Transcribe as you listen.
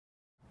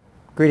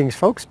Greetings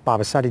folks, Bob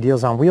at Shoddy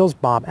Deals on Wheels,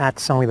 Bob at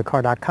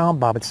sellmethecar.com,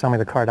 Bob at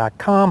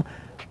sellmethecar.com,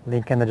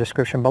 link in the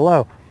description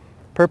below.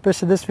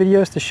 Purpose of this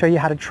video is to show you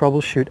how to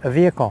troubleshoot a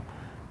vehicle.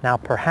 Now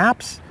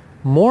perhaps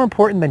more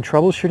important than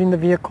troubleshooting the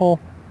vehicle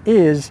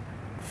is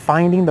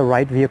finding the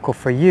right vehicle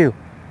for you,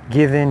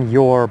 given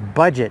your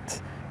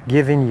budget,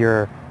 given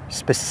your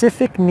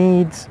specific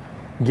needs,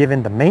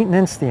 given the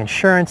maintenance, the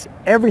insurance,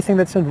 everything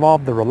that's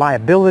involved, the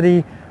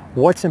reliability,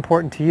 what's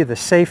important to you, the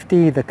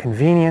safety, the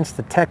convenience,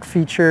 the tech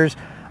features,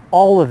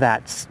 all of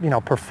that,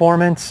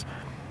 performance.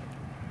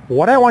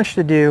 What I want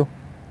you to do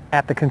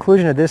at the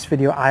conclusion of this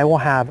video, I will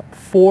have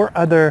 4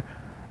 other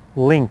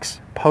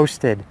links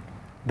posted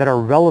that are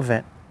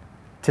relevant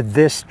to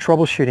this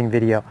troubleshooting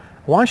video.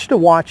 I want you to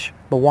watch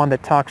the one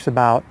that talks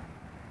about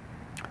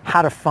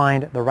how to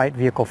find the right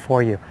vehicle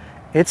for you.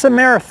 It's a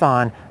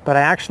marathon, but I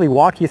actually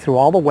walk you through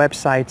all the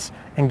websites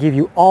and give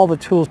you all the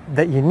tools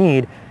that you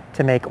need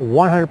to make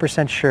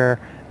 100% sure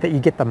that you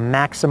get the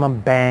maximum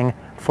bang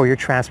for your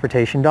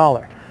transportation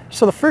dollar.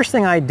 So the first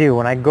thing I do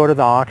when I go to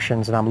the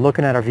auctions and I'm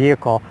looking at a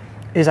vehicle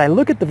is I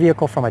look at the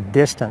vehicle from a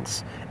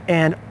distance.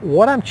 And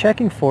what I'm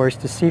checking for is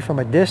to see from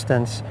a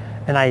distance,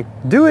 and I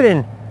do it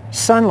in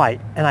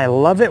sunlight, and I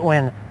love it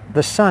when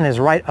the sun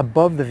is right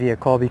above the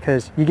vehicle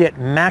because you get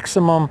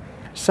maximum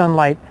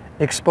sunlight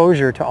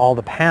exposure to all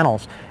the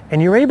panels.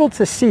 And you're able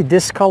to see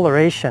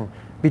discoloration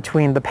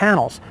between the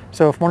panels.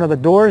 So if one of the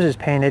doors is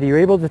painted, you're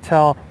able to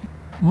tell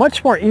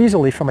much more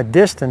easily from a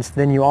distance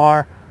than you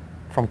are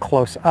from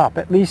close up,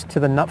 at least for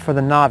the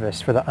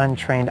novice, for the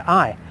untrained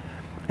eye.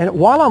 And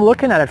while I'm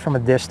looking at it from a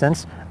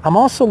distance, I'm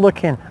also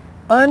looking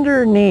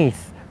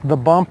underneath the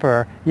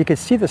bumper. You can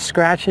see the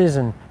scratches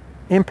and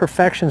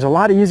imperfections a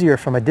lot easier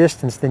from a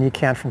distance than you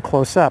can from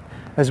close up,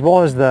 as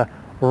well as the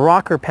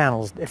rocker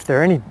panels. If there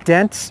are any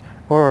dents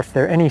or if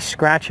there are any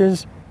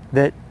scratches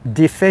that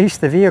deface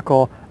the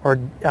vehicle, or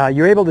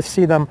you're able to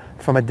see them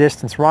from a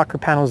distance. Rocker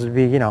panels would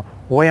be,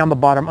 way on the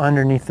bottom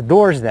underneath the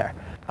doors there.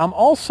 I'm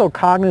also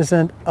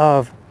cognizant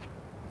of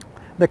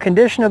the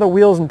condition of the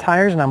wheels and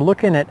tires, and I'm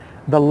looking at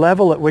the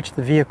level at which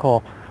the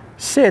vehicle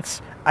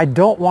sits. I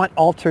don't want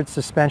altered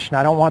suspension.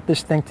 I don't want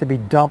this thing to be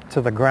dumped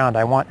to the ground.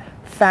 I want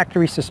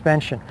factory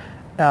suspension.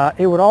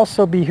 It would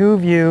also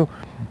behoove you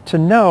to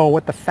know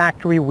what the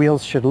factory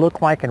wheels should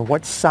look like and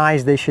what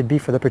size they should be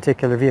for the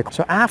particular vehicle.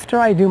 So after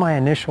I do my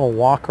initial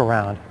walk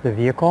around the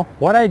vehicle,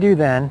 what I do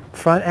then,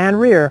 front and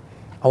rear,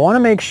 I want to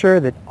make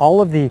sure that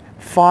all of the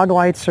fog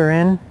lights are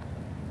in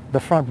the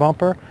front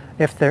bumper.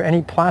 If there are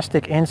any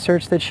plastic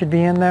inserts that should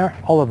be in there,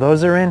 all of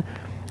those are in.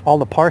 All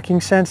the parking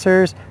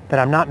sensors, that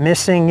I'm not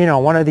missing,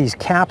 one of these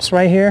caps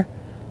right here.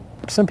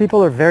 Some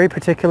people are very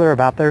particular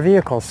about their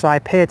vehicles, so I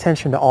pay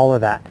attention to all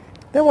of that.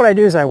 Then what I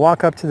do is I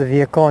walk up to the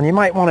vehicle, and you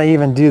might want to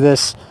even do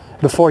this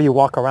before you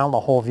walk around the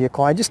whole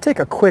vehicle. I just take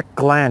a quick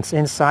glance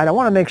inside. I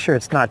want to make sure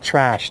it's not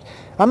trashed.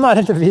 I'm not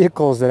into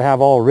vehicles that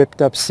have all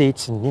ripped up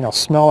seats and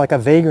smell like a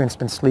vagrant's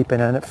been sleeping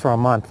in it for a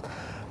month.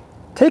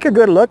 Take a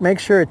good look, make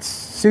sure it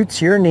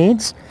suits your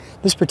needs.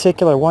 This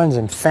particular one's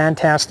in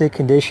fantastic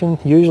condition.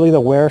 Usually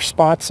the wear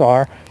spots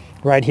are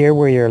right here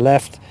where your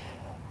left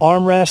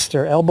armrest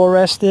or elbow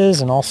rest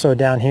is, and also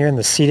down here in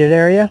the seated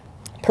area.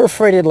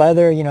 Perforated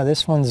leather,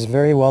 this one's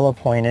very well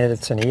appointed.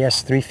 It's an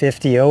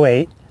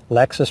ES350-08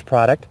 Lexus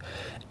product.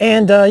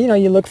 And,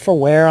 you look for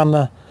wear on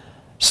the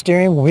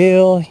steering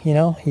wheel, you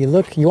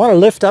want to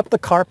lift up the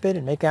carpet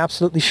and make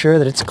absolutely sure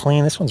that it's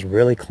clean. This one's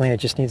really clean. It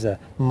just needs a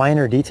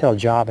minor detail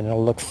job and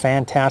it'll look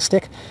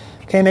fantastic.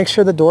 Okay, make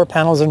sure the door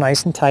panels are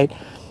nice and tight.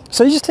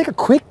 So you just take a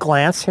quick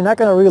glance. You're not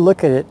going to really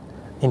look at it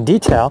in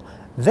detail.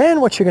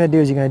 Then what you're going to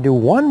do is you're going to do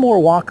one more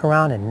walk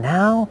around, and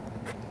now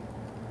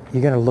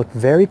you're going to look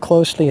very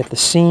closely at the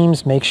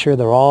seams, make sure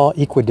they're all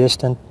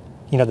equidistant,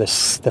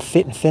 the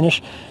fit and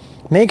finish.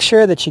 Make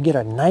sure that you get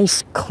a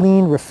nice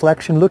clean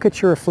reflection. Look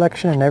at your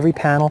reflection in every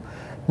panel.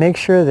 Make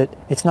sure that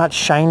it's not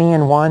shiny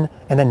in one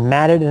and then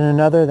matted in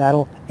another.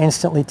 That'll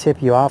instantly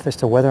tip you off as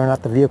to whether or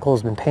not the vehicle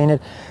has been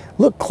painted.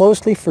 Look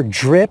closely for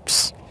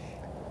drips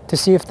to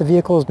see if the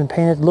vehicle has been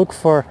painted. Look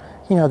for,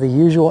 the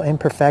usual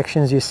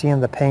imperfections you see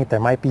in the paint. There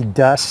might be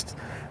dust.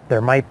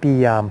 There might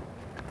be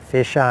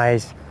fish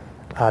eyes.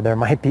 There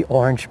might be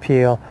orange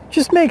peel.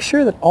 Just make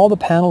sure that all the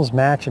panels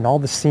match and all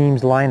the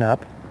seams line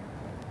up.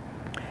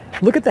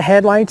 Look at the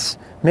headlights.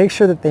 Make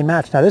sure that they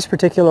match. Now this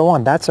particular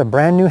one, that's a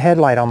brand new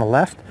headlight on the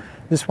left.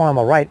 This one on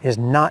the right is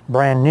not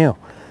brand new.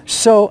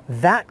 So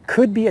that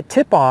could be a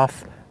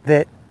tip-off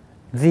that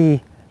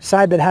the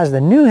side that has the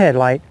new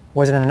headlight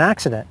was in an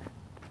accident.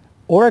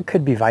 Or it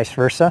could be vice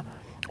versa.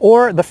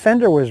 Or the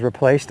fender was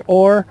replaced,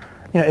 or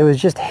it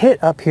was just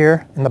hit up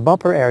here in the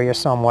bumper area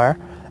somewhere,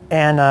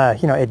 and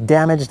it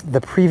damaged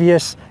the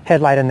previous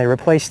headlight and they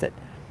replaced it.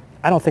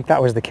 I don't think that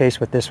was the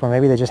case with this one.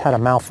 Maybe they just had a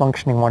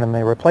malfunctioning one and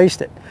they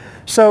replaced it.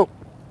 So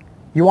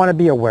you want to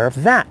be aware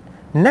of that.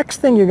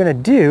 Next thing you're going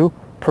to do,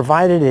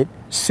 provided it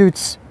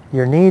suits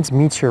your needs,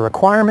 meets your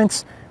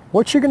requirements,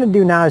 what you're going to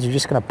do now is you're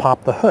just going to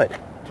pop the hood.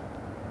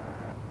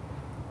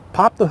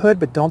 Pop the hood,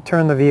 but don't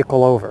turn the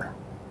vehicle over.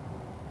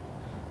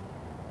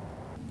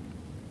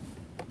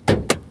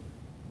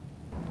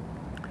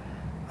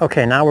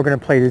 Okay, now we're going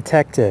to play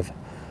detective.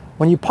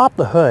 When you pop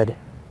the hood,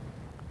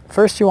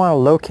 first you want to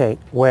locate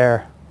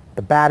where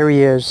the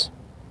battery is,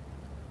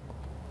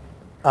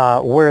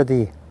 where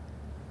the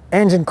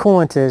engine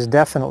coolant is,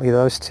 definitely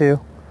those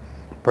two,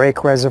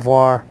 brake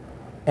reservoir,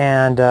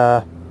 and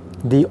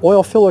the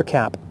oil filler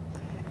cap.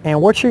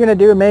 And what you're going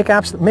to do,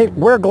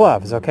 wear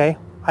gloves, okay?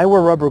 I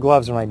wear rubber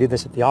gloves when I do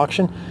this at the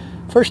auction.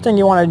 First thing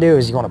you want to do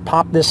is you want to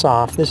pop this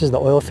off. This is the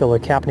oil filler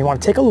cap, and you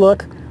want to take a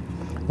look.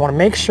 You want to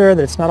make sure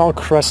that it's not all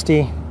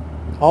crusty,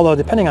 although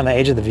depending on the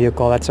age of the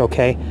vehicle, that's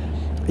okay.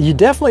 You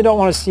definitely don't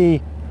want to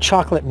see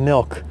chocolate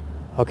milk,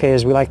 okay,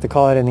 as we like to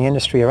call it in the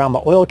industry, around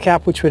the oil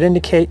cap, which would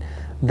indicate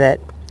that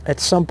at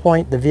some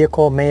point the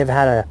vehicle may have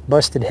had a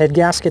busted head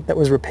gasket that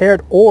was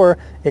repaired, or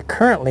it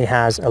currently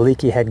has a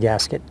leaky head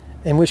gasket,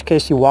 in which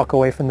case you walk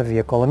away from the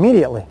vehicle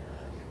immediately.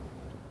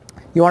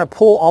 You want to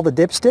pull all the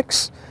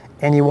dipsticks,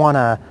 and you want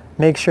to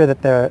make sure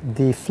that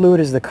the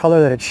fluid is the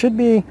color that it should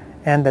be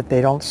and that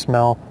they don't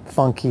smell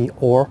funky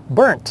or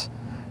burnt.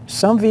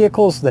 Some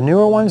vehicles, the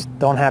newer ones,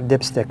 don't have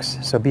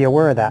dipsticks, so be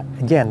aware of that.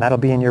 Again, that'll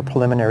be in your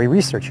preliminary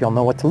research. You'll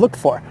know what to look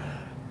for.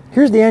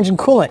 Here's the engine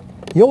coolant.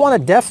 You'll want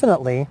to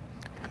definitely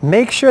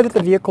make sure that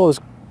the vehicle is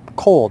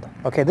cold.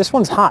 Okay, this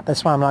one's hot,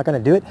 that's why I'm not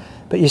going to do it.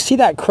 But you see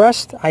that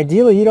crust?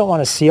 Ideally, you don't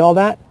want to see all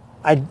that.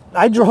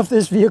 I drove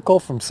this vehicle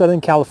from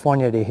Southern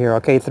California to here,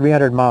 okay,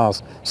 300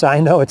 miles. So I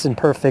know it's in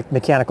perfect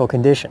mechanical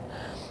condition.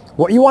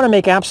 What you want to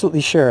make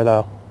absolutely sure,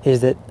 though,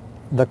 is that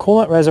the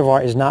coolant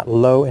reservoir is not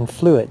low in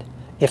fluid.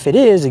 If it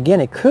is, again,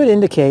 it could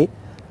indicate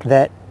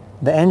that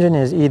the engine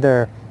is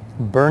either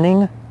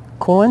burning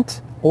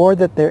coolant or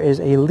that there is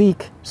a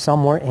leak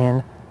somewhere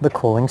in the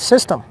cooling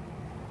system.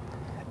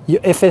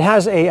 If it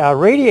has a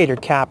radiator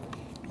cap,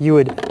 you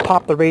would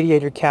pop the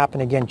radiator cap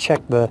and again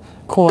check the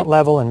coolant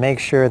level and make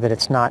sure that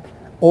it's not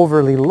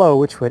overly low,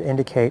 which would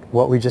indicate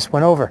what we just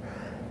went over.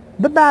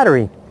 The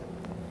battery,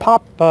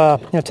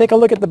 take a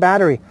look at the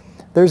battery.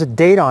 There's a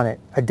date on it,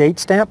 a date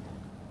stamp,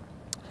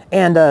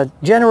 and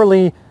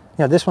generally,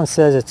 this one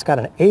says it's got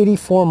an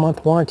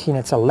 84-month warranty and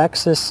it's a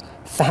Lexus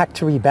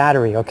factory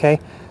battery, okay?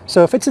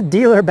 So if it's a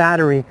dealer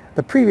battery,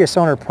 the previous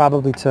owner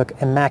probably took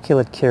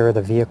immaculate care of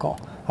the vehicle,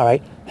 all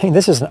right? Hey,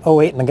 this is an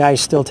 08 and the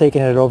guy's still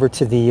taking it over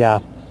to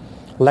the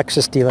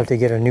Lexus dealer to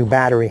get a new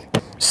battery.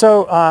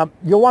 So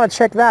you'll want to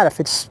check that. If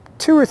it's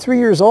 2 or 3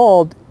 years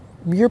old,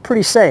 you're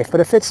pretty safe. But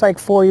if it's like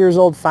 4 years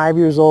old, 5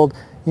 years old,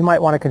 you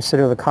might want to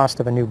consider the cost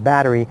of a new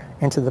battery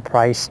into the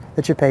price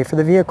that you pay for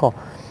the vehicle.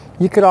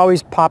 You could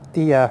always pop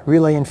the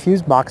relay and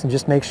fuse box and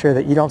just make sure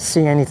that you don't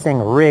see anything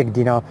rigged.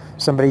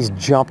 Somebody's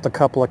jumped a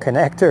couple of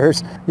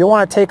connectors. You'll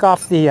want to take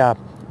off the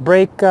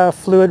brake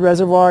fluid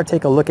reservoir,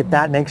 take a look at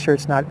that, make sure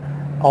it's not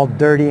all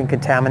dirty and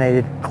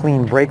contaminated,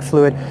 clean brake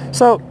fluid.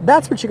 So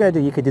that's what you're going to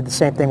do. You could do the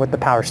same thing with the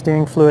power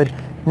steering fluid.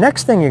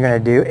 Next thing you're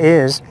going to do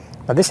is,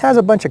 now this has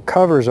a bunch of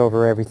covers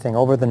over everything,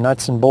 over the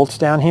nuts and bolts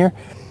down here.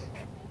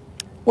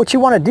 What you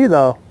want to do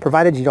though,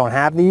 provided you don't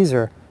have these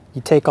or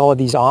you take all of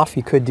these off,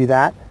 you could do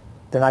that.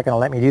 They're not going to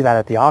let me do that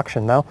at the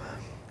auction though.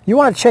 You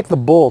want to check the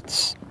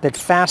bolts that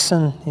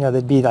fasten,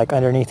 they'd be like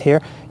underneath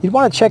here. You'd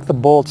want to check the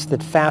bolts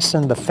that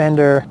fasten the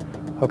fender,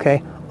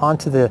 okay,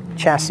 onto the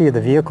chassis of the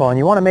vehicle, and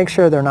you want to make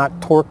sure they're not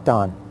torqued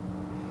on.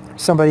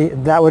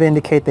 That would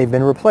indicate they've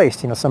been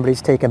replaced.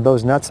 Somebody's taken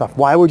those nuts off.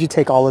 Why would you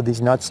take all of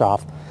these nuts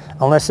off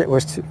unless it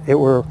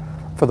were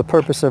for the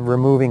purpose of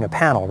removing a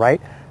panel, right?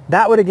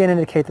 That would again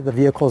indicate that the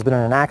vehicle has been in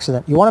an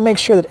accident. You want to make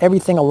sure that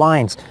everything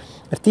aligns.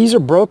 If these are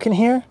broken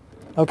here,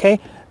 okay,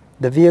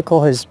 the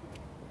vehicle has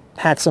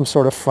had some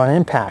sort of front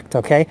impact,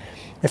 okay?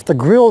 If the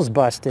grill's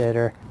busted,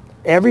 or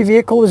every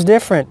vehicle is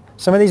different.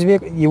 Some of these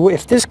vehicles,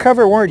 if this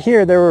cover weren't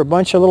here, there were a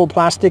bunch of little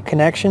plastic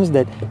connections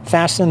that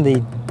fasten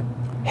the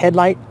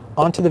headlight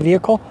onto the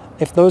vehicle.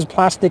 If those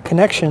plastic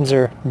connections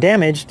are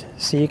damaged,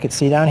 see, you can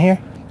see down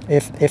here,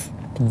 if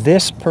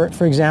this,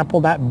 for example,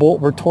 that bolt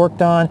were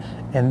torqued on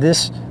and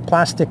this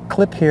plastic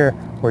clip here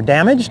were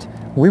damaged,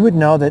 we would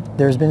know that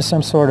there's been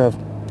some sort of,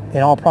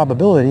 in all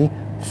probability,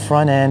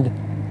 front end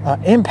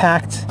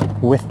impact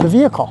with the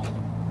vehicle.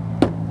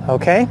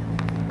 Okay?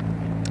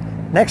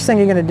 Next thing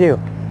you're going to do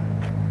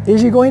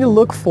is you're going to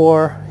look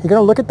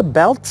at the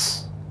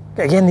belts.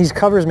 Again, these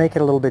covers make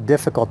it a little bit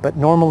difficult, but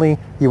normally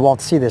you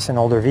won't see this in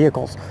older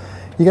vehicles.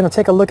 You're going to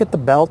take a look at the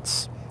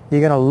belts. You're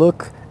going to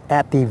look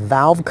at the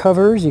valve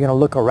covers. You're going to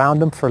look around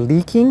them for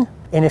leaking.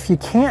 And if you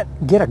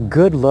can't get a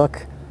good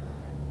look,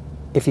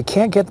 if you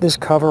can't get this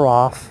cover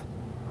off,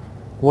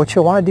 what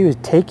you'll want to do is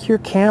take your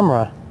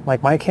camera,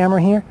 like my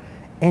camera here,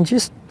 and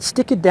just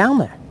stick it down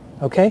there,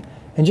 okay?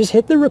 And just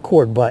hit the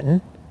record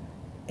button,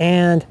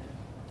 and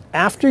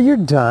after you're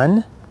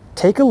done,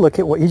 take a look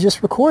at what you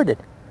just recorded.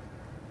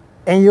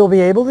 And you'll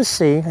be able to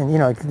see, and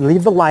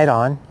leave the light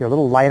on, your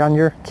little light on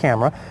your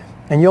camera,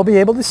 and you'll be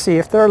able to see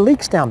if there are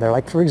leaks down there.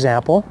 Like for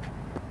example,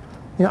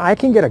 I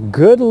can get a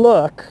good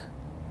look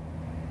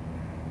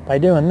by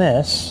doing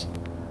this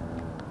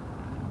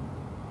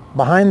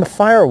behind the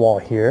firewall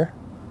here,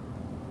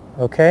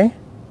 okay?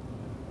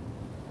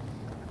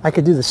 I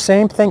could do the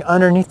same thing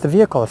underneath the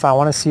vehicle if I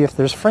want to see if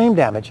there's frame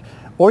damage.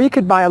 Or you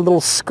could buy a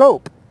little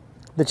scope,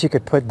 that you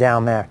could put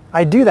down there.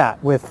 I do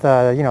that with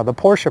you know, the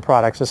Porsche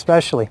products,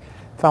 especially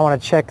if I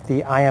want to check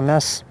the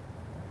IMS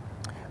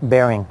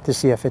bearing to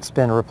see if it's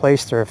been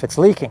replaced or if it's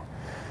leaking.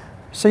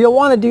 So you'll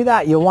want to do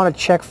that. You'll want to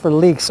check for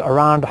leaks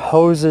around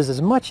hoses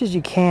as much as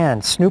you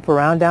can. Snoop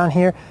around down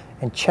here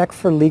and check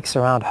for leaks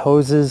around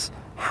hoses,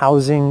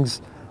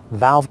 housings,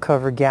 valve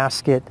cover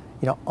gasket,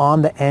 you know,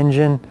 on the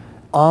engine,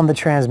 on the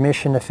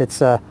transmission if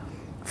it's a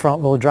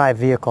front-wheel drive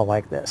vehicle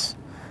like this.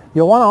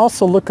 You'll want to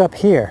also look up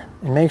here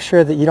and make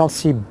sure that you don't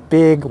see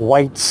big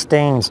white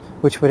stains,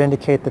 which would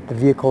indicate that the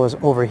vehicle is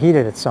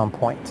overheated at some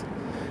point.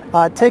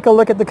 Take a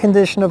look at the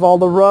condition of all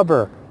the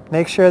rubber.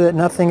 Make sure that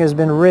nothing has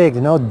been rigged,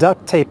 no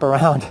duct tape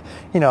around,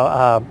 you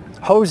know,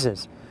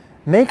 hoses.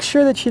 Make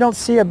sure that you don't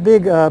see a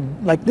big,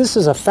 like this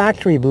is a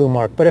factory blue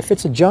mark, but if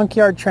it's a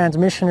junkyard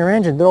transmission or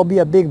engine, there'll be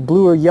a big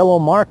blue or yellow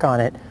mark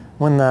on it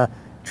when the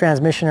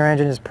transmission or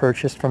engine is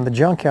purchased from the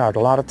junkyard. A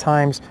lot of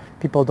times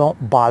people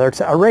don't bother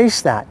to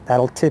erase that.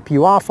 That'll tip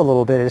you off a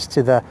little bit as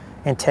to the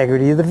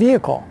integrity of the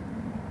vehicle.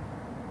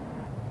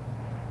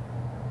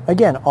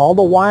 Again, all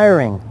the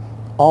wiring,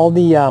 all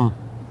the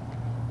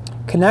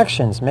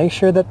connections, make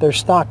sure that they're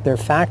stock, they're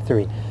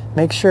factory.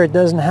 Make sure it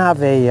doesn't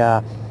have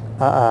a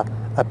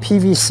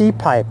PVC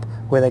pipe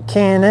with a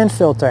K&N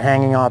filter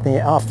hanging off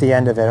the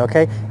end of it,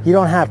 okay? You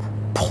don't have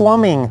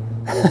plumbing,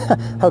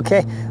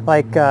 okay,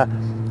 like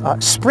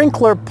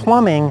sprinkler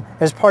plumbing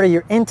as part of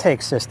your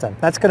intake system.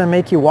 That's going to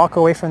make you walk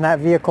away from that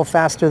vehicle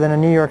faster than a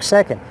New York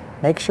second.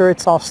 Make sure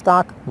it's all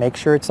stock, make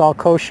sure it's all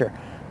kosher.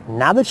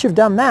 Now that you've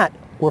done that,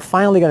 we're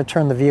finally going to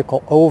turn the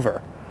vehicle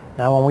over.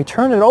 Now when we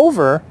turn it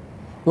over,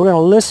 we're going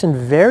to listen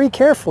very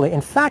carefully.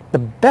 In fact, the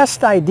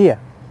best idea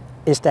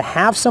is to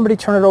have somebody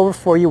turn it over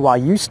for you while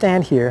you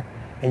stand here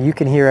and you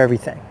can hear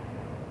everything.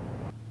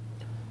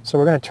 So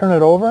we're going to turn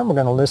it over and we're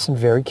going to listen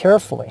very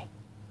carefully.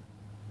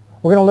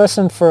 We're going to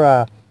listen for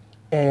an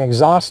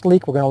exhaust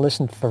leak. We're going to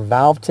listen for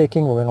valve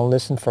ticking. We're going to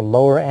listen for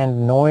lower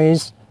end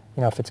noise.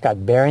 You know, if it's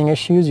got bearing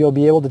issues, you'll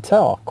be able to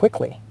tell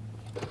quickly.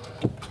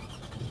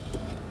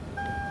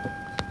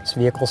 This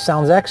vehicle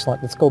sounds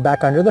excellent. Let's go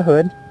back under the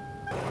hood.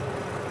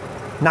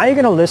 Now you're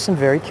going to listen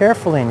very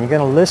carefully and you're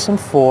going to listen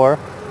for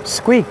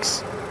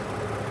squeaks.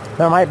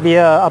 There might be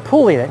a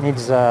pulley that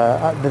needs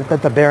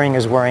that the bearing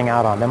is wearing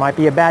out on. There might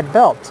be a bad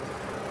belt.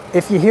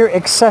 If you hear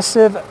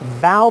excessive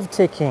valve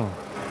ticking,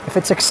 if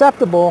it's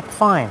acceptable,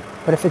 fine.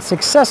 But if it's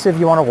excessive,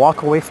 you want to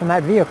walk away from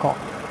that vehicle.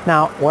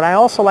 Now, what I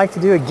also like to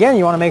do, again,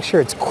 you want to make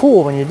sure it's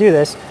cool when you do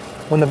this.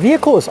 When the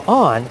vehicle is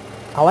on,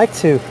 I like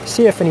to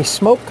see if any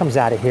smoke comes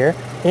out of here,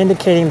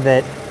 indicating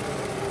that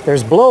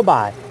there's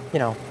blow-by. You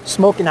know,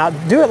 smoking out.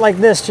 Do it like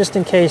this just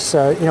in case,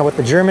 you know, with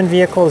the German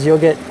vehicles, you'll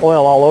get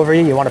oil all over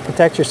you. You want to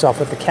protect yourself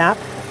with the cap.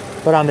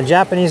 But on the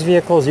Japanese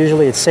vehicles,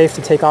 usually it's safe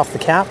to take off the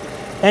cap.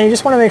 And you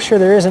just want to make sure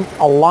there isn't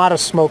a lot of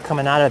smoke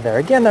coming out of there.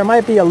 Again, there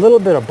might be a little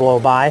bit of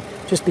blow-by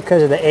just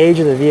because of the age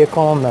of the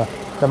vehicle and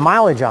the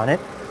mileage on it.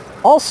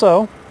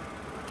 Also,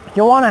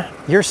 you'll want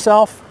to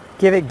yourself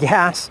give it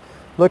gas.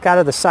 Look out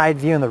of the side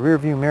view and the rear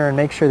view mirror and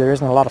make sure there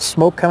isn't a lot of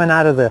smoke coming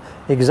out of the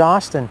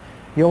exhaust. And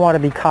you'll want to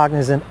be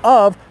cognizant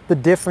of the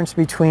difference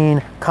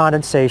between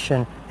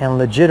condensation and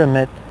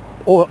legitimate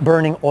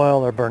burning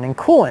oil or burning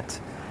coolant.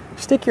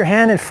 Stick your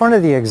hand in front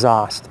of the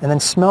exhaust and then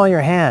smell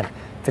your hand.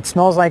 If it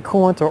smells like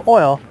coolant or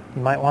oil,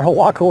 you might want to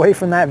walk away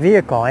from that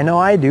vehicle. I know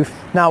I do.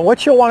 Now,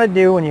 what you'll want to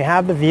do when you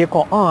have the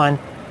vehicle on,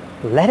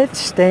 let it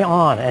stay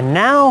on. And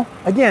now,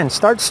 again,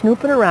 start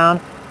snooping around.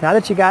 Now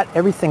that you got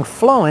everything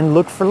flowing,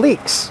 look for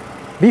leaks.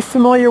 Be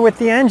familiar with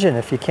the engine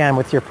if you can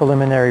with your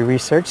preliminary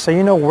research so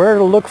you know where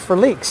to look for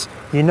leaks.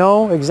 You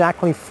know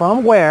exactly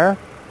from where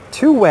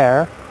to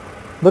where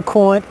the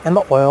coolant and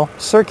the oil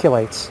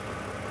circulates.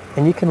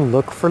 And you can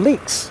look for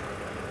leaks.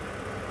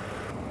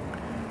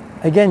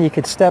 Again, you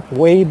could step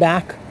way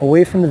back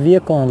away from the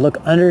vehicle and look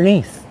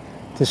underneath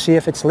to see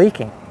if it's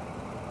leaking.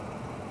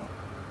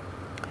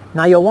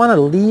 Now you'll want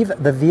to leave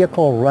the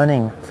vehicle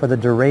running for the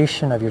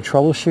duration of your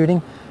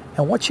troubleshooting.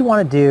 And what you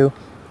want to do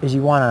is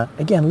you want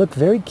to, again, look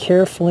very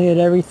carefully at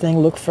everything.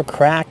 Look for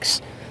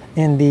cracks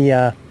in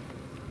the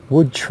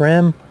wood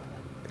trim.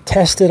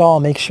 Test it all.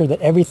 Make sure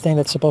that everything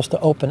that's supposed to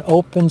open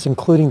opens,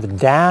 including the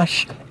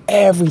dash,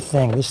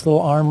 everything. This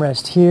little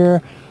armrest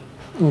here,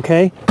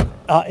 okay?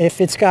 If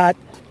it's got,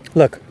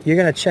 look, you're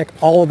going to check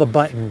all of the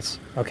buttons,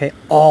 okay?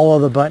 All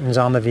of the buttons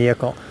on the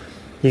vehicle.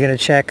 You're going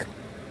to check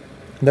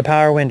the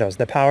power windows,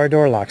 the power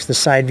door locks, the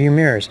side view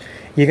mirrors.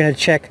 You're going to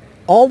check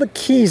all the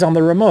keys on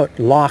the remote,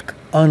 lock,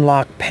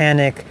 unlock,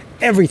 panic,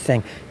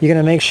 everything. You're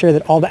going to make sure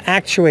that all the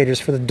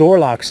actuators for the door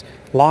locks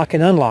lock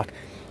and unlock.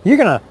 You're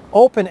going to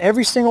open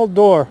every single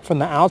door from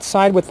the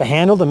outside with the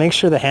handle to make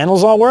sure the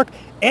handles all work,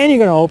 and you're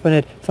going to open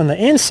it from the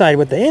inside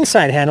with the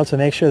inside handle to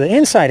make sure the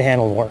inside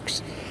handle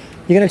works.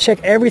 You're going to check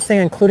everything,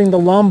 including the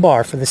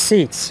lumbar for the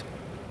seats.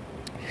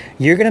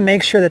 You're going to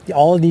make sure that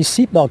all of these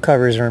seatbelt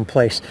covers are in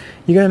place.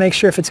 You're going to make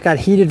sure if it's got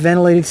heated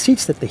ventilated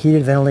seats that the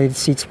heated ventilated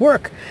seats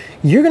work.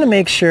 You're going to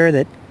make sure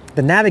that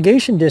the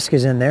navigation disc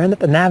is in there and that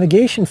the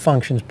navigation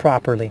functions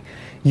properly.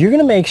 You're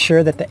going to make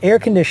sure that the air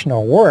conditioner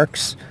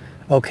works,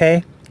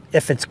 okay?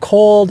 If it's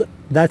cold,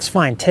 that's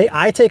fine.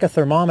 I take a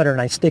thermometer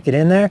and I stick it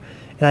in there,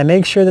 and I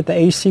make sure that the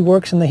AC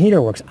works and the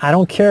heater works. I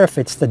don't care if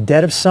it's the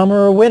dead of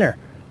summer or winter.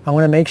 I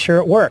want to make sure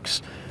it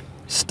works.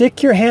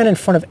 Stick your hand in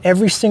front of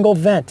every single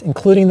vent,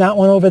 including that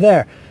one over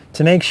there,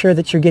 to make sure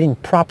that you're getting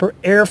proper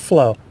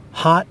airflow,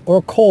 hot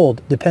or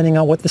cold, depending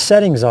on what the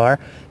settings are,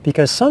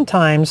 because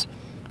sometimes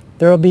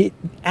there will be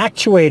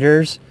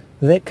actuators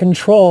that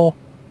control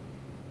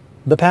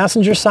the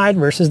passenger side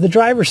versus the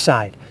driver's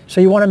side. So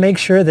you want to make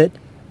sure that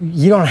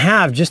you don't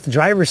have just the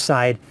driver's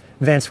side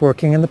vents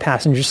working and the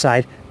passenger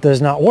side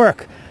does not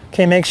work.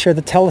 Okay, make sure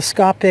the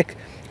telescopic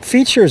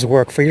features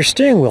work for your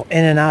steering wheel,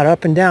 in and out,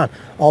 up and down,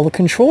 all the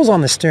controls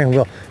on the steering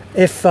wheel.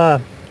 If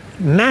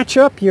match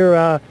up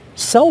your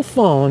cell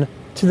phone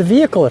to the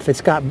vehicle. If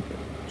it's got,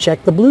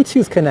 check the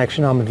Bluetooth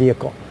connection on the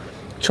vehicle.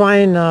 Try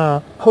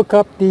and hook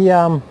up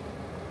the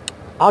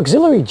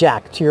auxiliary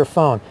jack to your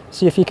phone.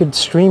 See if you could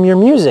stream your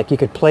music. You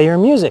could play your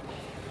music.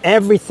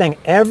 Everything,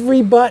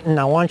 every button,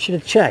 I want you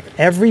to check.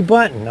 Every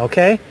button,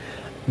 okay?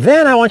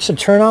 Then I want you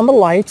to turn on the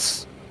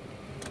lights,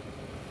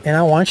 and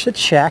I want you to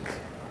check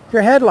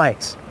your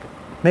headlights.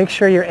 Make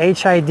sure your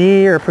HID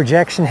or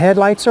projection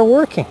headlights are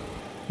working.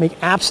 Make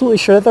absolutely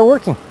sure that they're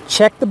working.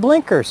 Check the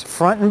blinkers,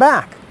 front and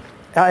back.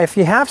 If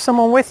you have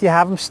someone with you,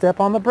 have them step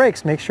on the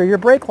brakes. Make sure your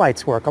brake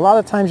lights work. A lot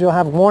of times you'll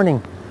have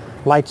warning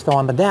lights though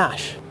on the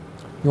dash.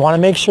 You want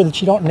to make sure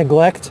that you don't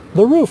neglect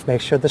the roof.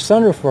 Make sure the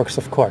sunroof works,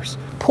 of course.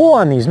 Pull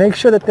on these. Make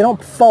sure that they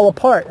don't fall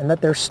apart and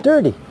that they're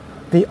sturdy.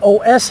 The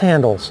OS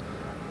handles.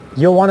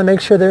 You'll want to make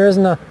sure there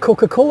isn't a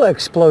Coca-Cola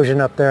explosion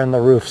up there in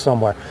the roof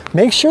somewhere.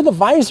 Make sure the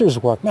visors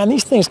work. Man,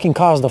 these things can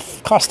cost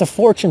a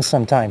fortune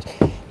sometimes.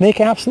 Make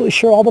absolutely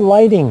sure all the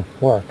lighting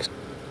works.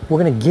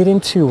 We're going to get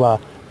into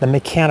the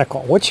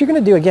mechanical. What you're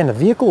going to do, again, the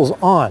vehicle is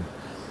on.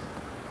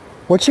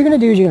 What you're going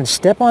to do is you're going to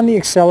step on the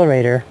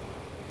accelerator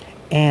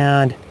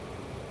and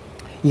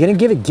you're going to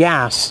give it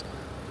gas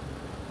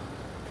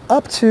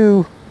up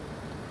to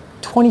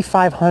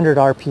 2,500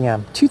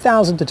 RPM,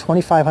 2,000 to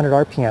 2,500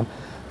 RPM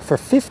for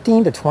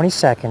 15 to 20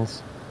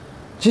 seconds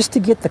just to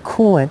get the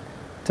coolant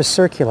to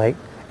circulate,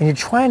 and you're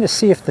trying to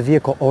see if the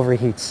vehicle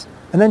overheats,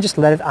 and then just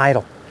let it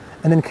idle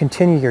and then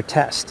continue your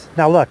test.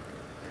 Now look,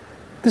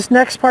 this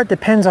next part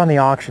depends on the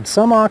auction.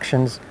 Some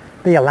auctions,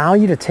 they allow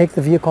you to take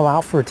the vehicle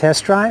out for a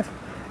test drive,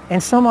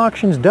 and some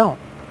auctions don't.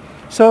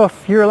 So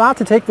if you're allowed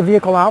to take the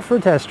vehicle out for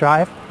a test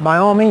drive, by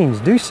all means,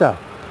 do so.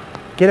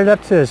 Get it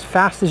up to as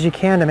fast as you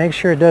can to make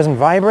sure it doesn't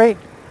vibrate.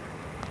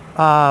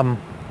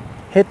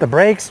 Hit the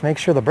brakes, make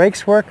sure the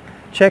brakes work.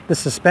 Check the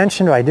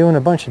suspension by doing a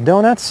bunch of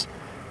donuts.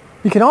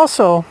 You can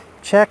also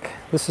check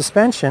the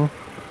suspension,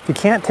 if you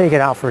can't take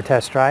it out for a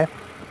test drive,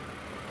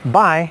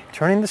 by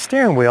turning the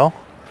steering wheel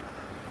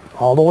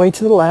all the way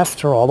to the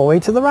left or all the way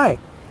to the right.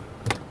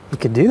 You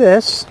could do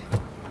this.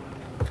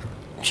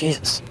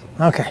 Jesus.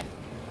 Okay.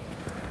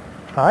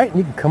 All right,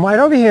 you can come right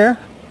over here.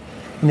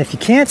 And if you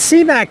can't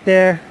see back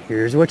there,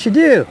 here's what you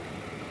do.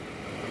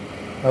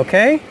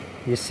 Okay,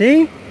 you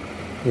see?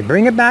 You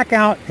bring it back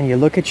out and you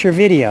look at your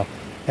video.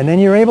 And then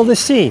you're able to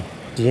see,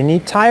 do you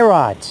need tie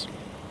rods?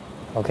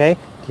 Okay,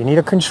 do you need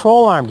a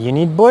control arm? Do you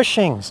need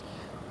bushings?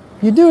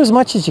 You do as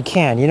much as you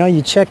can. You know,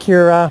 you check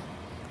your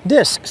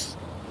discs.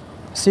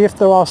 See if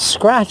they're all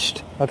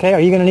scratched. Okay, are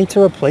you going to need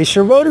to replace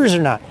your rotors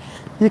or not?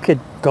 You could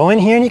go in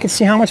here and you can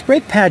see how much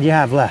brake pad you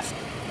have left.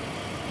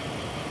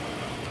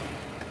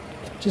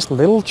 Just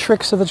little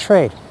tricks of the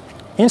trade.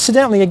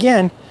 Incidentally,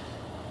 again,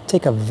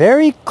 take a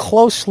very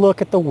close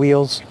look at the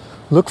wheels.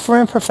 Look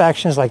for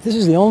imperfections. Like this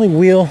is the only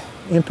wheel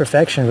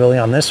imperfection really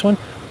on this one.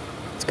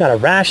 It's got a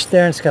rash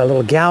there and it's got a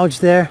little gouge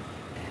there.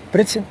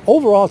 But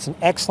overall, it's in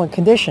excellent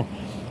condition.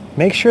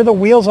 Make sure the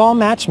wheels all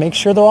match. Make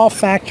sure they're all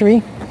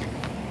factory.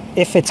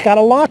 If it's got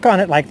a lock on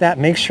it like that,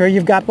 make sure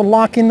you've got the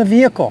lock in the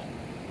vehicle.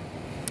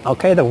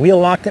 Okay, the wheel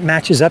lock that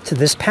matches up to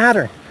this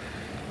pattern.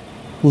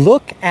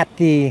 Look at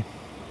the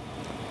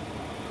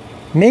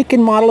make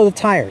and model of the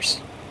tires.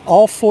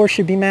 All four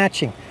should be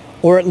matching,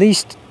 or at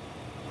least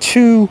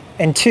 2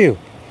 and 2.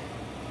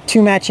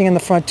 2 matching in the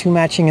front, 2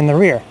 matching in the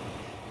rear.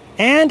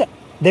 And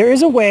there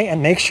is a way,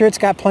 and make sure it's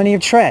got plenty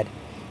of tread.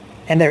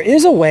 And there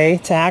is a way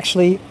to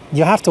actually,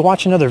 you'll have to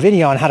watch another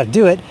video on how to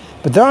do it,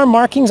 but there are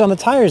markings on the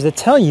tires that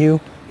tell you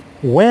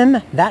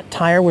when that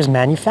tire was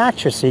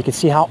manufactured, so you can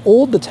see how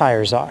old the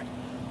tires are.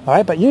 All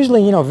right, but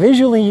usually, you know,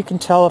 visually you can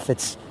tell if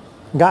it's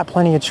got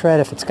plenty of tread,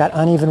 if it's got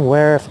uneven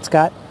wear, if it's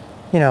got,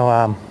 you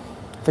know,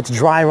 if it's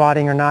dry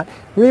rotting or not.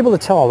 You're able to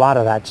tell a lot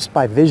of that just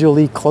by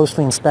visually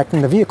closely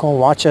inspecting the vehicle and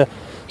watch a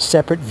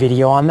separate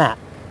video on that.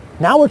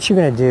 Now what you're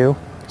going to do,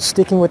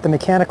 sticking with the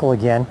mechanical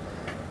again,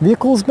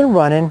 vehicle's been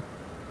running.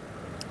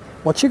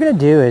 What you're going to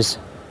do is,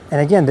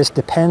 and again, this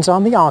depends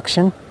on the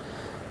auction,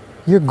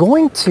 you're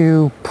going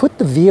to put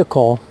the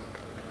vehicle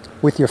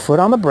with your foot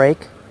on the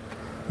brake.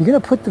 You're going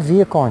to put the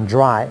vehicle on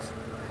drive,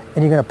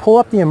 and you're going to pull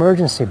up the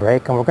emergency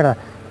brake, and we're going to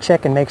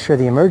check and make sure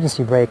the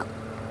emergency brake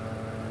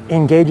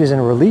engages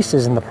and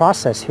releases in the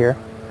process here.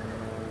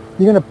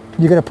 You're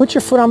going to put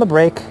your foot on the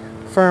brake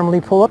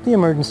firmly, pull up the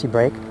emergency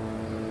brake.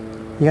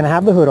 You're going to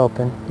have the hood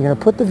open. You're going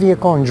to put the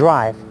vehicle in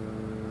drive.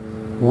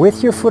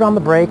 with your foot on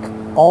the brake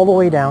all the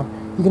way down.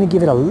 You're going to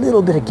give it a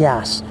little bit of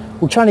gas.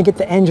 We're trying to get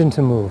the engine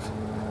to move.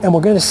 And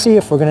we're going to see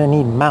if we're going to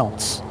need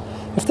mounts.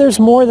 If there's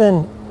more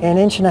than 1.5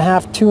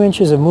 inches, 2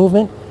 inches of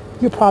movement,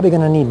 you're probably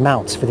going to need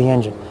mounts for the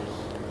engine.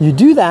 You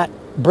do that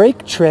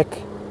brake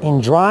trick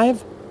in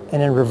drive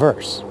and in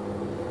reverse.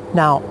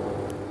 Now,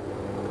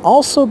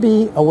 also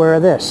be aware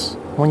of this.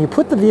 When you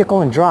put the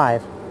vehicle in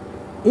drive,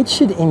 it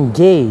should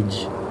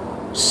engage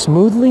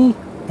smoothly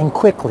and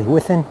quickly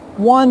within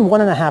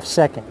 1.5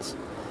 seconds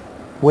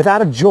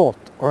without a jolt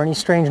or any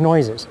strange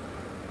noises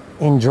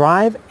in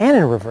drive and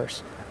in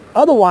reverse.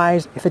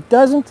 Otherwise, if it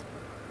doesn't,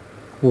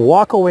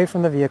 walk away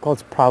from the vehicle.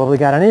 It's probably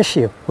got an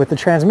issue with the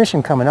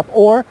transmission coming up,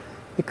 or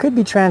it could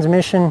be a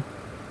transmission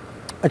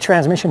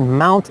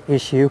mount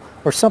issue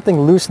or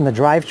something loose in the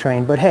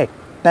drivetrain. But hey,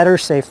 better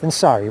safe than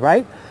sorry,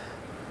 right?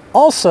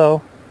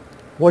 Also,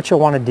 what you'll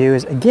want to do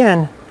is,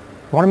 again,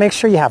 you want to make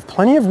sure you have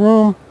plenty of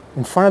room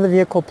in front of the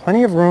vehicle,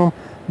 plenty of room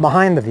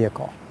behind the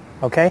vehicle,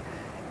 okay?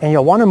 And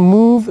you'll want to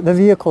move the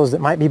vehicles that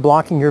might be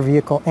blocking your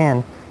vehicle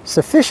in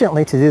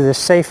sufficiently to do this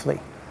safely.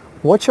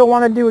 What you'll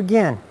want to do,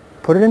 again,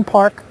 put it in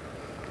park,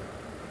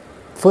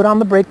 foot on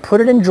the brake,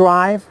 put it in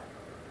drive,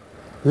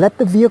 let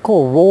the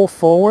vehicle roll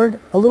forward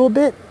a little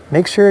bit,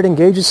 make sure it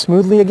engages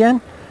smoothly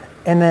again,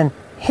 and then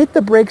hit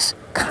the brakes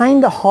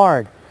kind of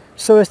hard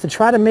so as to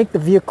try to make the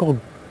vehicle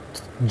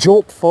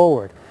jolt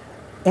forward.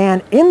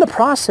 And in the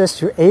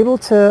process, you're able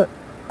to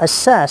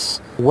assess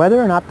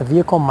whether or not the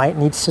vehicle might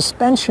need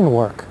suspension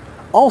work.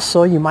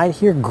 Also, you might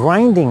hear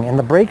grinding in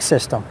the brake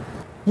system.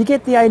 You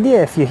get the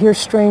idea. If you hear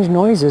strange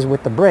noises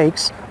with the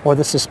brakes or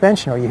the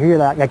suspension, or you hear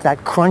that, like that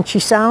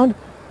crunchy sound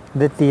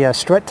that the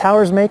strut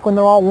towers make when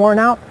they're all worn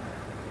out,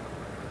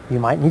 you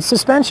might need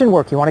suspension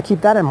work. You want to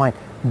keep that in mind.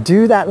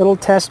 Do that little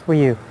test where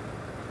you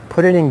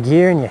put it in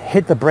gear and you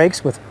hit the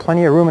brakes with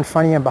plenty of room in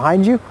front of you and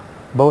behind you,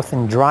 both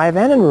in drive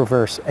and in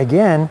reverse.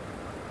 Again,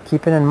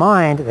 keeping in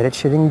mind that it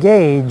should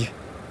engage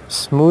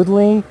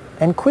smoothly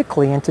and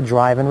quickly into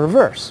drive and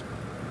reverse.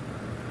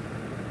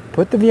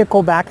 Put the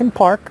vehicle back in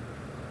park,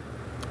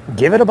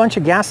 give it a bunch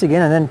of gas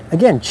again, and then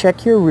again,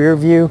 check your rear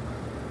view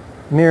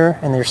mirror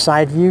and your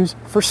side views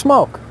for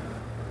smoke.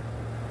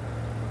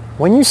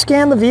 When you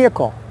scan the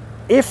vehicle,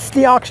 if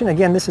the auction,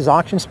 again, this is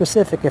auction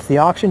specific, if the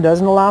auction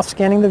doesn't allow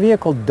scanning the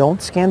vehicle,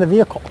 don't scan the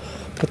vehicle.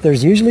 But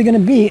there's usually going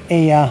to be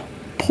a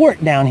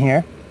port down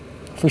here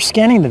for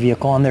scanning the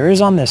vehicle, and there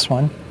is on this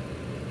one.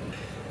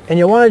 And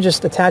you'll want to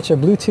just attach a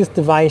Bluetooth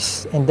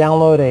device and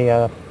download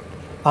a,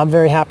 I'm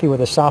very happy with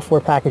a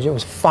software package. It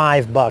was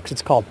 $5.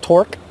 It's called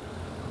Torque.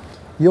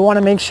 You'll want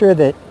to make sure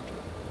that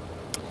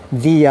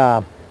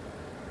the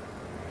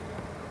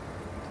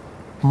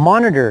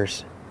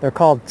monitors, they're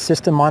called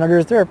system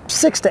monitors, there are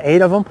 6 to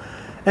 8 of them,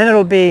 and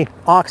it'll be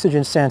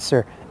oxygen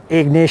sensor,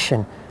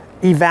 ignition,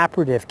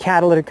 evaporative,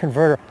 catalytic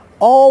converter.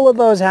 All of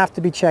those have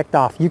to be checked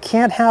off. You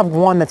can't have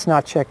one that's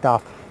not checked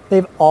off.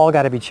 They've all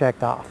got to be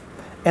checked off.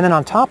 And then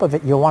on top of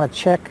it, you'll want to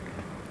check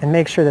and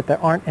make sure that there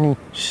aren't any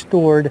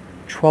stored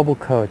trouble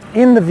codes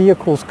in the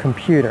vehicle's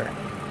computer.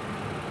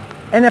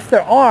 And if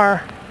there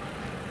are,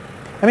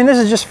 I mean, this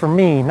is just for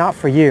me, not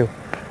for you.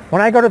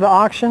 When I go to the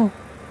auction,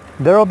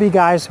 there will be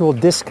guys who will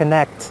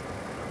disconnect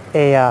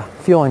a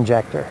fuel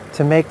injector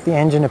to make the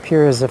engine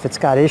appear as if it's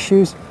got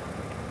issues,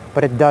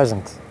 but it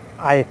doesn't.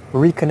 I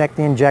reconnect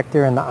the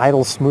injector and the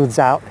idle smooths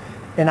out,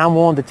 and I'm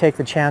willing to take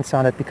the chance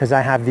on it because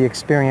I have the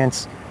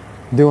experience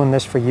doing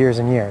this for years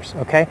and years,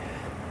 okay?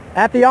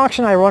 At the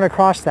auction, I run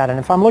across that, and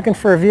if I'm looking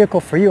for a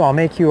vehicle for you, I'll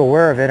make you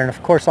aware of it, and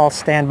of course, I'll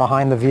stand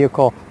behind the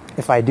vehicle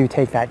if I do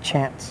take that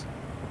chance.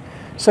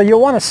 So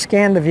you'll want to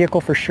scan the vehicle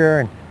for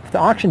sure, and if the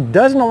auction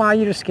doesn't allow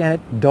you to scan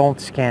it, don't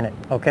scan it,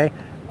 okay?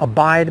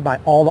 Abide by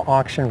all the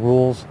auction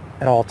rules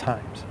at all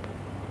times.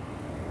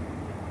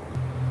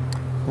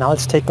 Now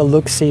let's take a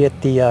look-see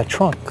at the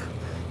trunk.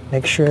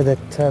 Make sure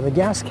that the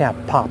gas cap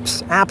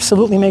pops.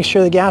 Absolutely make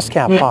sure the gas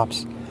cap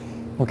pops.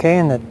 Okay,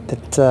 and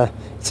that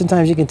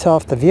sometimes you can tell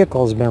if the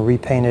vehicle has been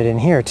repainted in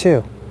here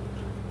too.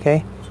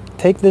 Okay,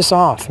 take this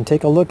off and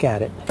take a look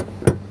at it.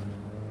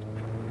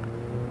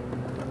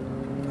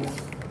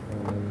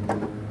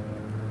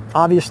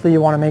 Obviously, you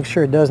want to make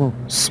sure it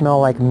doesn't smell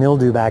like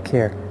mildew back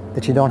here,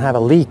 that you don't have a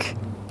leak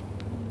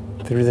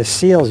through the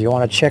seals. You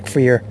want to check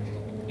for your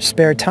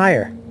spare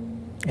tire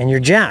and your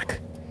jack.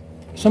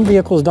 Some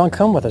vehicles don't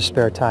come with a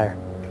spare tire.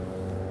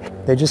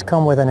 They just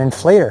come with an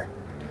inflator.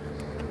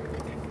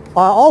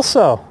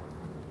 Also,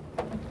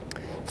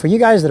 for you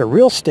guys that are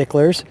real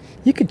sticklers,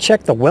 you could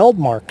check the weld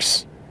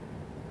marks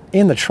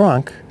in the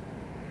trunk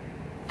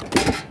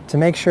to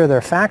make sure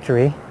they're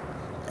factory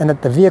and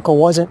that the vehicle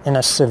wasn't in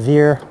a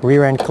severe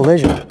rear-end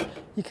collision.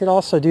 You could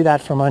also do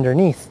that from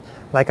underneath.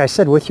 Like I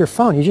said, with your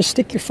phone, you just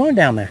stick your phone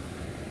down there.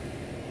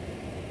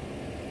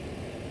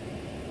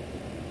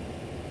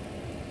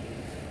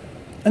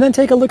 And then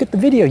take a look at the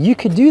video. You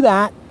could do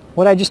that,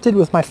 what I just did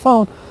with my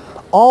phone,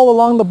 all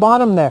along the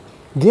bottom there.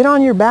 Get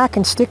on your back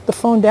and stick the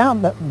phone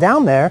down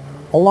there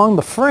along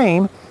the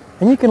frame,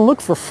 and you can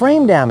look for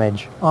frame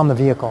damage on the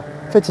vehicle.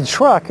 If it's a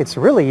truck, it's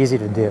really easy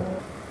to do.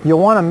 you'll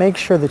want to make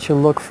sure that you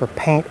look for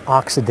paint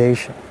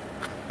oxidation.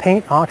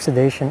 Paint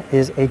oxidation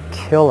is a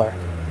killer.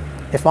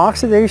 If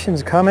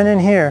oxidation's coming in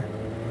here,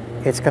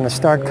 it's going to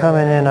start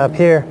coming in up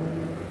here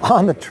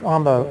on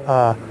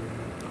the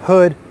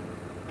hood,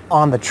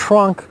 on the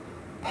trunk.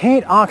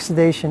 Paint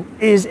oxidation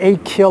is a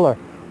killer.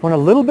 When a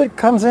little bit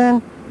comes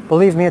in,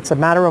 believe me, it's a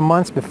matter of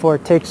months before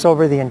it takes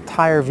over the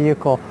entire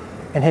vehicle.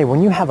 And hey,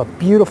 when you have a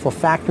beautiful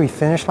factory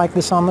finish like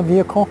this on the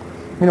vehicle,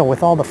 you know,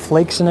 with all the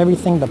flakes and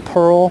everything, the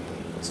pearl,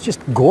 it's just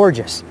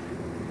gorgeous.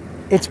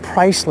 It's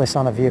priceless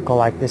on a vehicle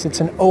like this.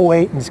 It's an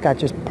 '08 and it's got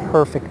just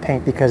perfect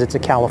paint because it's a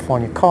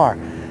California car.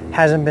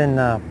 Hasn't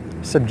been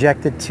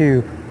subjected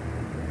to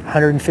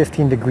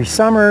 115-degree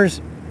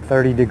summers,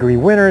 30-degree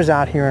winters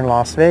out here in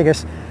Las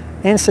Vegas.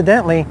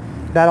 Incidentally,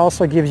 that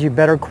also gives you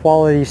better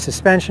quality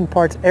suspension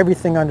parts,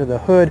 everything under the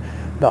hood,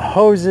 the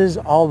hoses,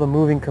 all the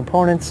moving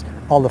components,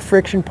 all the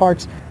friction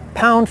parts.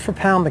 Pound for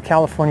pound, the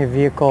California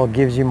vehicle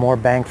gives you more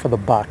bang for the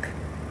buck.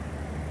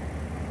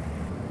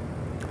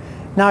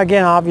 Now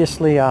again,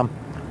 obviously,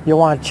 you'll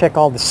want to check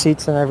all the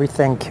seats and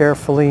everything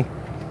carefully,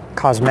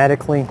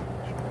 cosmetically,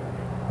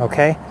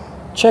 okay?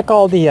 Check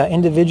all the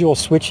individual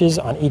switches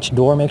on each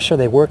door. Make sure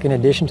they work in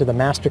addition to the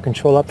master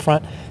control up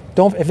front.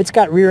 If it's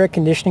got rear air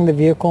conditioning, the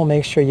vehicle,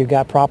 make sure you've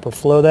got proper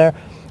flow there.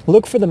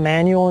 Look for the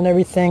manual and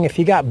everything. If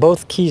you got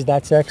both keys,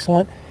 that's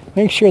excellent.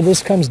 Make sure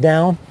this comes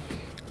down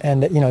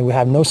and that, you know, you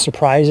have no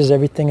surprises.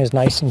 Everything is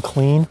nice and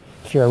clean.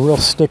 If you're a real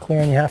stickler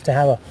and you have to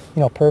have a,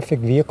 you know,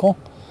 perfect vehicle.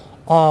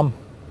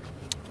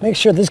 Make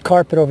sure this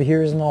carpet over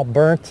here isn't all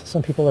burnt.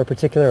 Some people are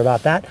particular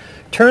about that.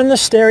 Turn the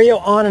stereo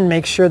on and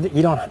make sure that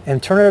you don't,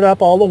 and turn it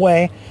up all the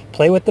way.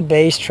 Play with the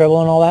bass,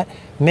 treble and all that.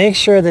 Make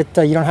sure that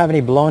you don't have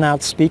any blown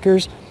out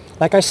speakers.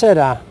 Like I said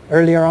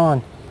earlier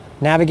on,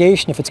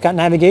 navigation, if it's got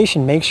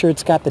navigation, make sure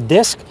it's got the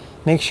disc.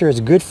 Make sure it's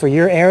good for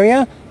your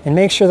area and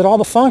make sure that all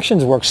the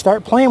functions work.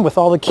 Start playing with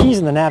all the keys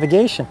in the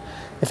navigation.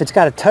 If it's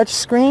got a touch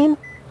screen,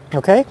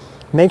 okay,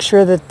 make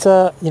sure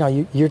that you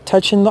know, you're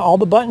touching all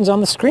the buttons on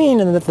the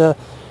screen and that the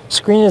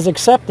screen is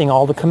accepting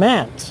all the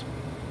commands.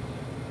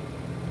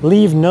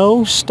 Leave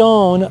no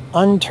stone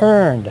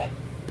unturned.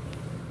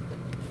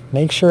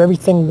 Make sure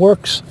everything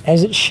works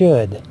as it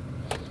should.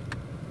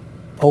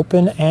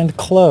 Open and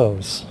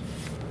close.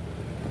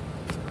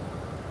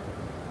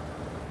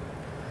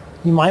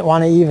 You might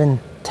want to even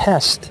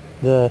test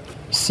the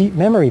seat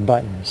memory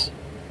buttons.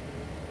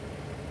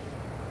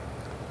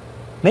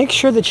 Make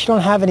sure that you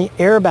don't have any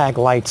airbag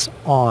lights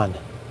on.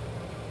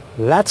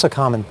 That's a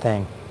common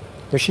thing.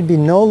 There should be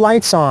no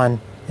lights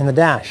on in the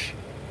dash.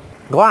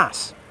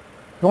 Glass.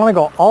 You want to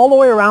go all the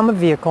way around the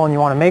vehicle and you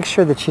want to make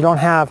sure that you don't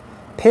have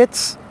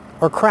pits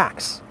or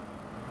cracks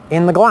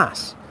in the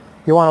glass.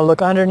 You want to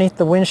look underneath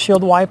the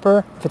windshield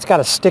wiper. If it's got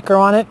a sticker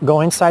on it,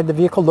 go inside the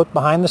vehicle, look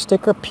behind the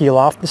sticker, peel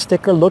off the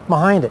sticker, look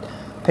behind it.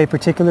 Pay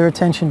particular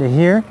attention to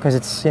here because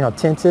it's, you know,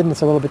 tinted and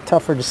it's a little bit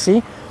tougher to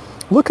see.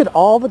 Look at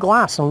all the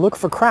glass and look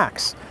for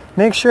cracks.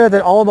 Make sure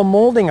that all the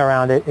molding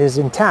around it is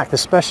intact,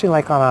 especially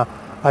like on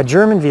a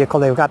German vehicle.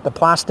 They've got the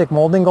plastic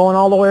molding going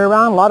all the way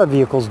around. A lot of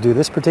vehicles do.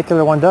 This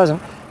particular one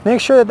doesn't. Make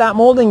sure that that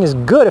molding is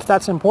good if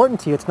that's important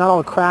to you. It's not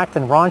all cracked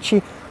and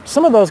raunchy.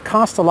 Some of those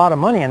cost a lot of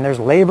money and there's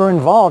labor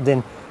involved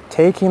in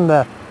taking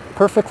the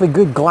perfectly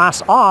good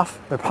glass off.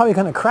 They're probably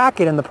going to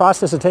crack it in the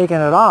process of taking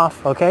it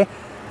off, okay,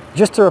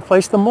 just to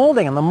replace the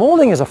molding. And the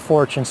molding is a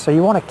fortune, so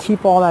you want to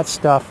keep all that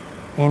stuff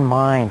in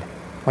mind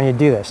when you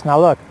do this. Now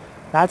look,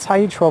 that's how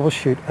you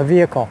troubleshoot a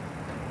vehicle.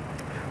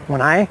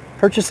 When I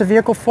purchase a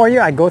vehicle for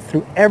you, I go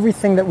through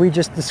everything that we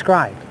just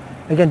described.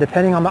 Again,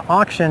 depending on the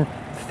auction,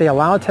 if they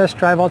allow a test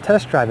drive, I'll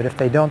test drive it. If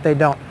they don't, they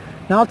don't.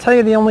 Now I'll tell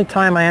you the only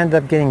time I end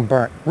up getting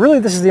burnt. Really,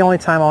 this is the only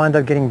time I'll end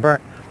up getting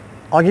burnt.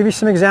 I'll give you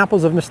some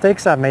examples of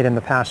mistakes I've made in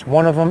the past.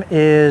 One of them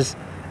is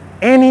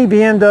any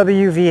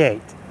BMW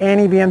V8.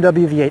 Any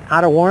BMW V8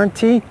 out of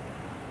warranty,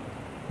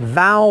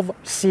 valve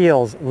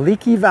seals,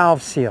 leaky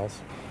valve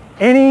seals.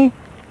 Any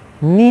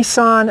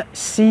Nissan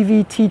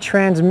CVT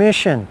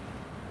transmission,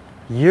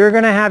 you're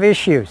going to have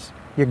issues.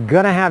 You're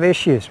going to have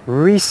issues.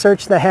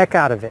 Research the heck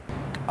out of it.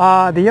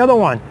 The other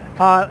one,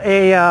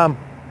 a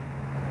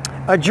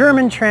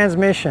German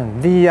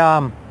transmission,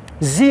 the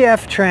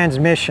ZF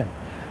transmission,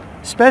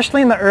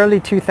 especially in the early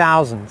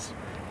 2000s.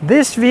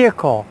 This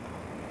vehicle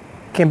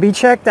can be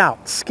checked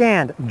out,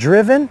 scanned,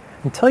 driven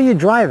until you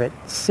drive it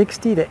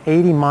 60 to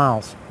 80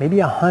 miles, maybe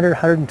 100,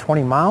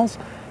 120 miles.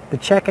 The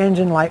check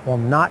engine light will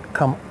not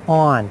come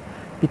on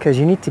because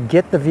you need to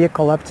get the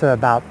vehicle up to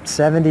about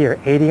 70 or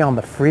 80 on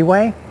the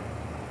freeway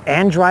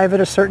and drive it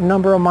a certain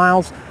number of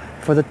miles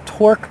for the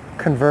torque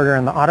converter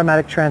in the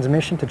automatic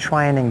transmission to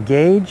try and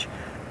engage,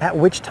 at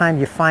which time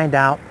you find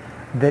out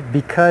that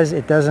because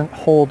it doesn't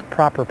hold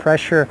proper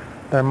pressure,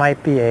 there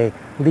might be a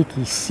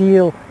leaky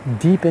seal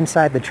deep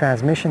inside the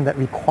transmission that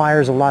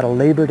requires a lot of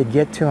labor to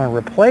get to and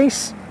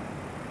replace.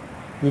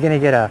 You're going to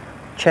get a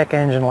check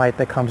engine light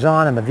that comes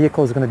on and the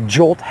vehicle is going to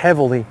jolt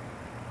heavily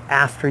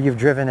after you've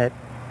driven it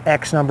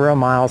X number of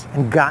miles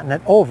and gotten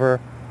it over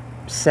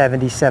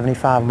 70,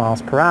 75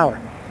 miles per hour.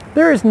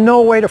 There is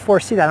no way to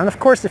foresee that. And of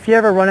course, if you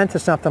ever run into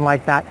something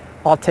like that,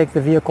 I'll take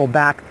the vehicle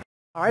back.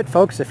 All right,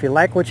 folks, if you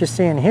like what you're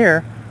seeing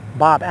here,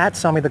 Bob at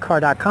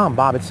sellmethecar.com,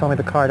 Bob at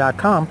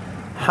sellmethecar.com.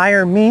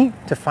 Hire me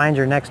to find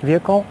your next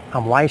vehicle.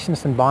 I'm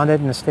licensed and bonded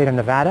in the state of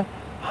Nevada.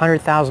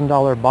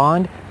 $100,000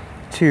 bond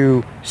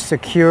to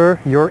secure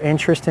your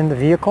interest in the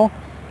vehicle.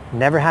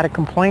 Never had a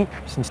complaint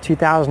since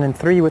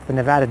 2003 with the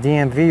Nevada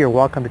DMV. You're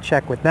welcome to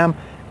check with them.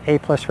 A+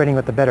 rating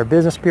with the Better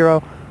Business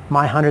Bureau.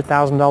 My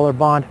 $100,000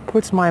 bond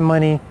puts my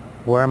money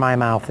where my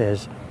mouth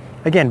is.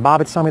 Again, Bob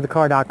at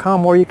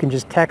sellmethecar.com, or you can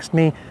just text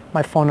me.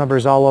 My phone number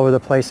is all over the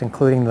place,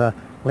 including the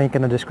link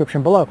in the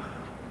description below.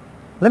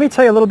 Let me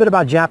tell you a little bit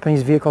about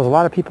Japanese vehicles. A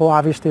lot of people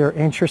obviously are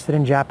interested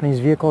in Japanese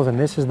vehicles, and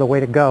this is the way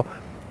to go.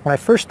 When I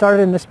first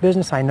started in this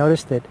business, I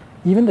noticed that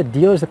even the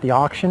dealers at the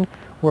auction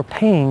were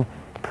paying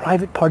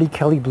private party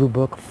Kelley Blue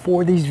Book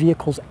for these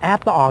vehicles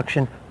at the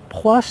auction,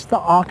 plus the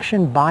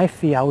auction buy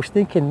fee. I was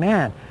thinking,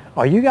 man,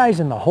 are you guys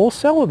in the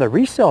wholesale or the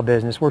resale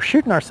business? We're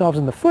shooting ourselves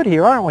in the foot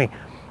here, aren't we?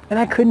 And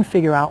I couldn't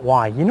figure out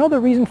why. You know the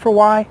reason for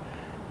why?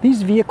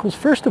 These vehicles,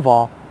 first of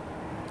all,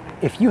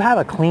 if you have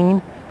a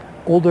clean,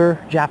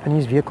 older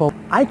Japanese vehicle,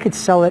 I could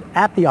sell it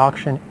at the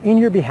auction in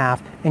your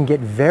behalf and get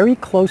very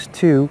close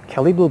to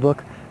Kelley Blue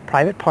Book,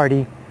 private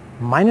party,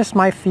 minus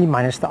my fee,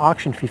 minus the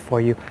auction fee for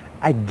you.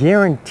 I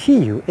guarantee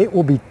you it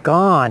will be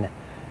gone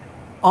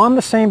on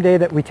the same day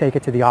that we take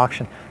it to the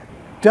auction.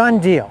 Done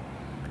deal.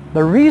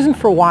 The reason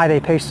for why they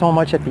pay so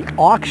much at the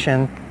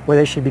auction, where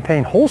they should be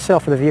paying wholesale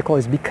for the vehicle,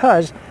 is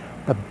because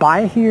the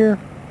buy here,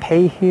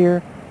 pay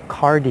here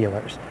car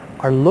dealers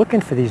are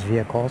looking for these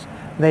vehicles.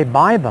 They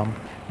buy them.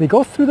 They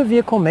go through the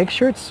vehicle, make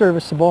sure it's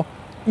serviceable.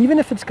 Even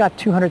if it's got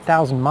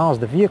 200,000 miles,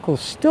 the vehicle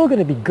is still going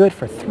to be good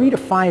for 3 to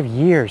 5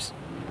 years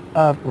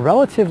of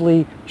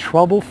relatively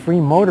trouble-free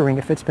motoring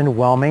if it's been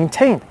well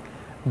maintained.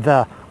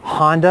 The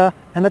Honda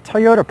and the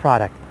Toyota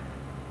product,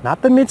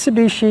 not the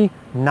Mitsubishi,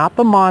 not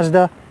the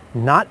Mazda,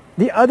 not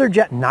the other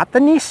not the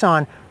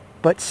Nissan,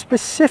 but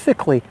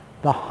specifically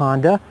the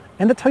Honda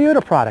and the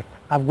Toyota product.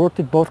 I've worked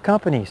at both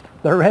companies.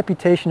 Their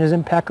reputation is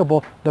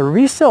impeccable. The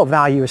resale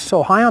value is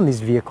so high on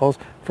these vehicles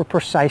for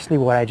precisely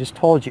what I just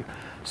told you.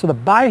 So the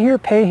buy here,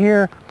 pay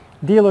here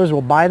dealers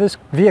will buy this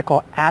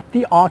vehicle at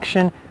the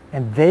auction,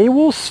 and they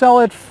will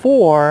sell it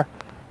for,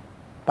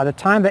 by the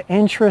time the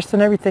interest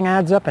and everything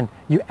adds up and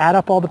you add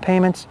up all the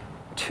payments,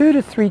 2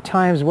 to 3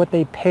 times what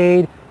they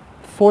paid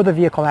for the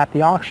vehicle at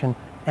the auction,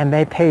 and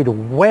they paid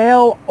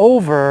well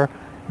over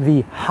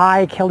the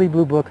high Kelley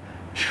Blue Book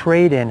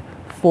trade-in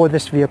for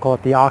this vehicle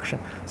at the auction.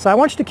 So I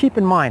want you to keep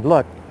in mind,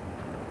 look,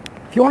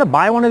 if you want to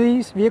buy one of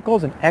these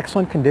vehicles in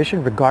excellent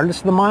condition, regardless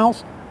of the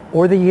miles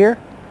or the year,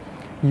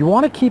 you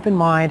want to keep in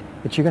mind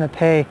that you're going to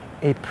pay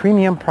a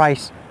premium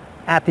price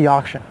at the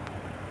auction.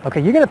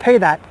 Okay, you're going to pay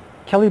that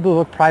Kelley Blue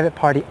Book private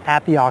party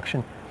at the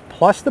auction,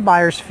 plus the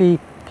buyer's fee,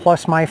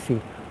 plus my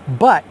fee.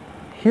 But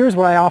here's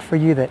what I offer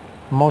you that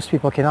most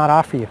people cannot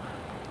offer you.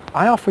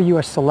 I offer you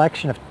a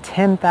selection of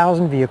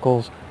 10,000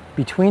 vehicles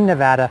between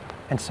Nevada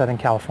and Southern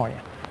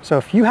California. So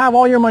if you have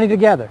all your money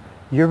together,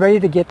 you're ready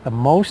to get the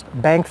most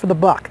bang for the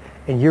buck,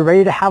 and you're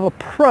ready to have a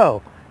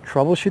pro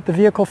troubleshoot the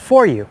vehicle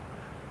for you,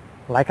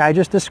 like I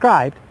just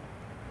described,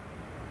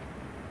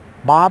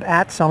 Bob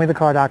at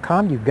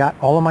sellmethecar.com. You've got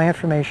all of my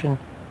information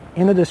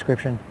in the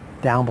description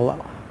down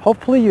below.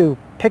 Hopefully you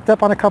picked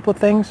up on a couple of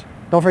things.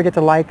 Don't forget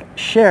to like,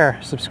 share,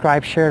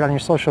 subscribe, share it on your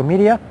social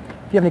media.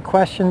 If you have any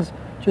questions,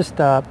 just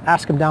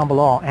ask them down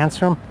below. I'll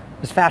answer them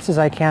as fast as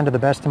I can to the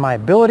best of my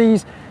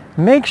abilities.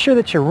 Make sure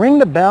that you ring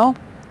the bell,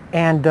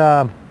 and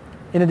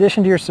in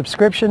addition to your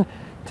subscription,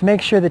 to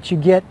make sure that you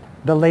get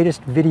the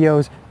latest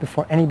videos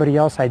before anybody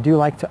else. I do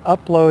like to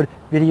upload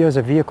videos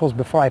of vehicles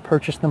before I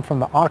purchase them from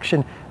the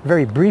auction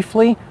very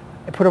briefly.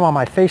 I put them on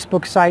my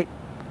Facebook site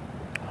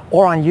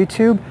or on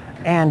YouTube,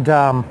 and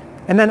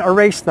then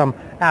erase them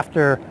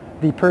after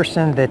the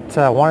person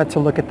that wanted to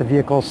look at the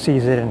vehicle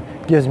sees it and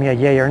gives me a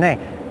yay or nay.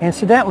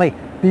 Incidentally,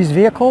 these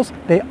vehicles,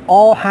 they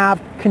all have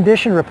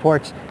condition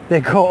reports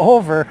that go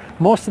over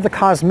most of the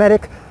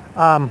cosmetic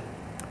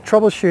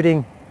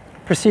troubleshooting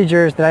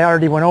procedures that I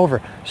already went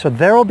over. So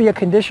there will be a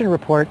condition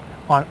report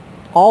on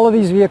all of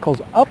these vehicles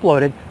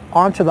uploaded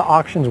onto the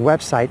auction's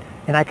website,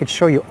 and I could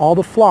show you all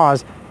the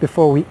flaws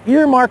before we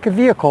earmark a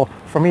vehicle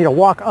for me to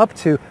walk up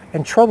to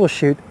and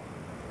troubleshoot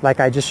like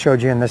I just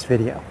showed you in this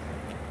video.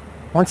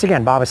 Once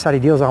again, Bob at Shoddy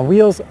Deals on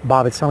Wheels,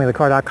 Bob at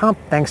sellmethecar.com.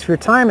 Thanks for your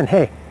time, and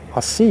hey,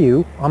 I'll see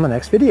you on the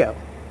next video.